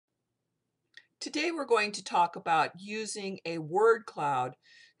Today we're going to talk about using a word cloud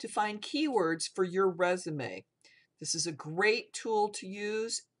to find keywords for your resume. This is a great tool to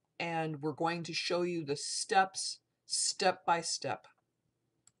use, and we're going to show you the steps step by step.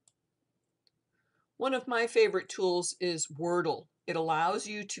 One of my favorite tools is Wordle. It allows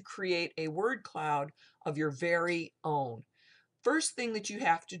you to create a word cloud of your very own. First thing that you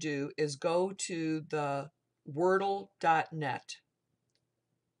have to do is go to the wordle.net.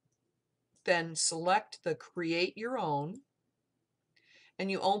 Then select the Create Your Own,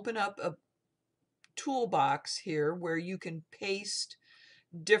 and you open up a toolbox here where you can paste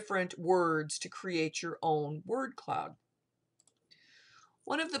different words to create your own word cloud.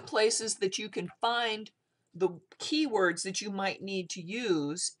 One of the places that you can find the keywords that you might need to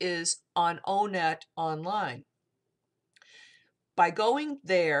use is on O-Net Online. By going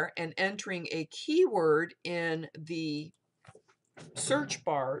there and entering a keyword in the search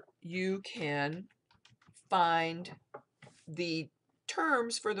bar, you can find the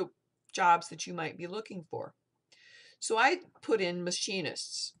terms for the jobs that you might be looking for. So I put in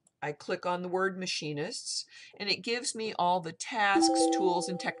machinists. I click on the word machinists, and it gives me all the tasks, tools,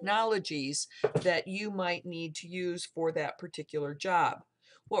 and technologies that you might need to use for that particular job.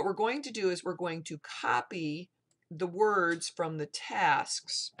 What we're going to do is we're going to copy the words from the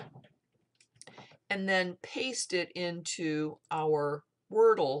tasks and then paste it into our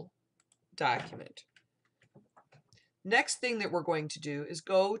Wordle document. Next thing that we're going to do is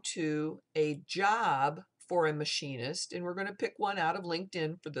go to a job for a machinist, and we're going to pick one out of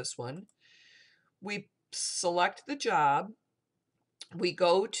LinkedIn for this one. We select the job, we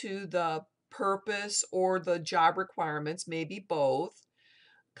go to the purpose or the job requirements, maybe both,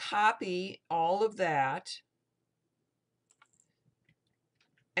 copy all of that,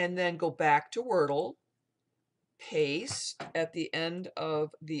 and then go back to Wordle, paste at the end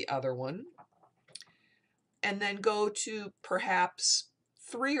of the other one, and then go to perhaps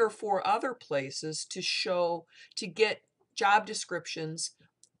 3 or 4 other places to get job descriptions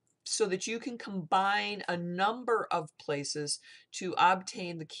so that you can combine a number of places to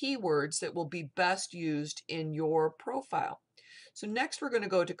obtain the keywords that will be best used in your profile. So next we're going to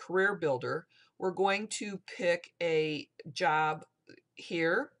go to Career Builder. We're going to pick a job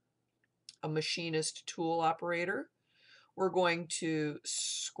here, a machinist tool operator. We're going to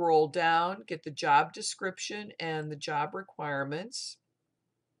scroll down, get the job description and the job requirements.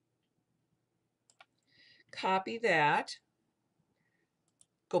 Copy that.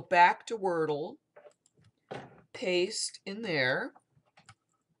 Go back to Wordle, paste in there.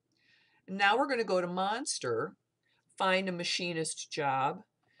 Now we're going to go to Monster, find a machinist job,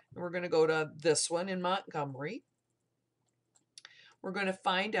 and we're going to go to this one in Montgomery. We're going to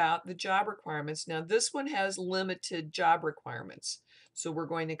find out the job requirements. Now this one has limited job requirements, so we're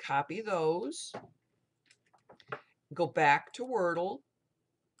going to copy those, go back to Wordle,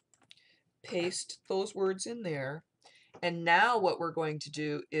 paste those words in there, and now what we're going to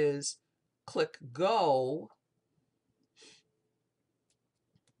do is click Go.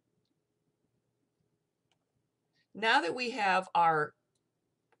 Now that we have our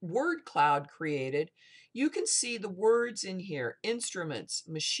word cloud created, you can see the words in here: instruments,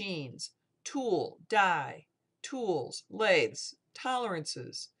 machines, tool, die, tools, lathes,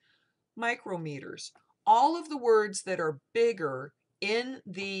 tolerances, micrometers. All of the words that are bigger in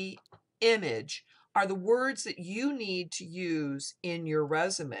the image are the words that you need to use in your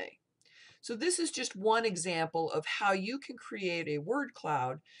resume. So this is just one example of how you can create a word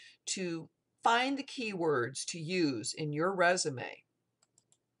cloud to find the keywords to use in your resume.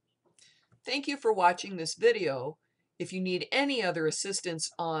 Thank you for watching this video. If you need any other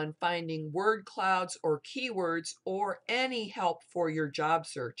assistance on finding word clouds or keywords or any help for your job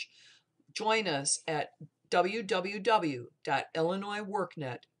search, join us at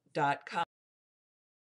www.illinoisworknet.com.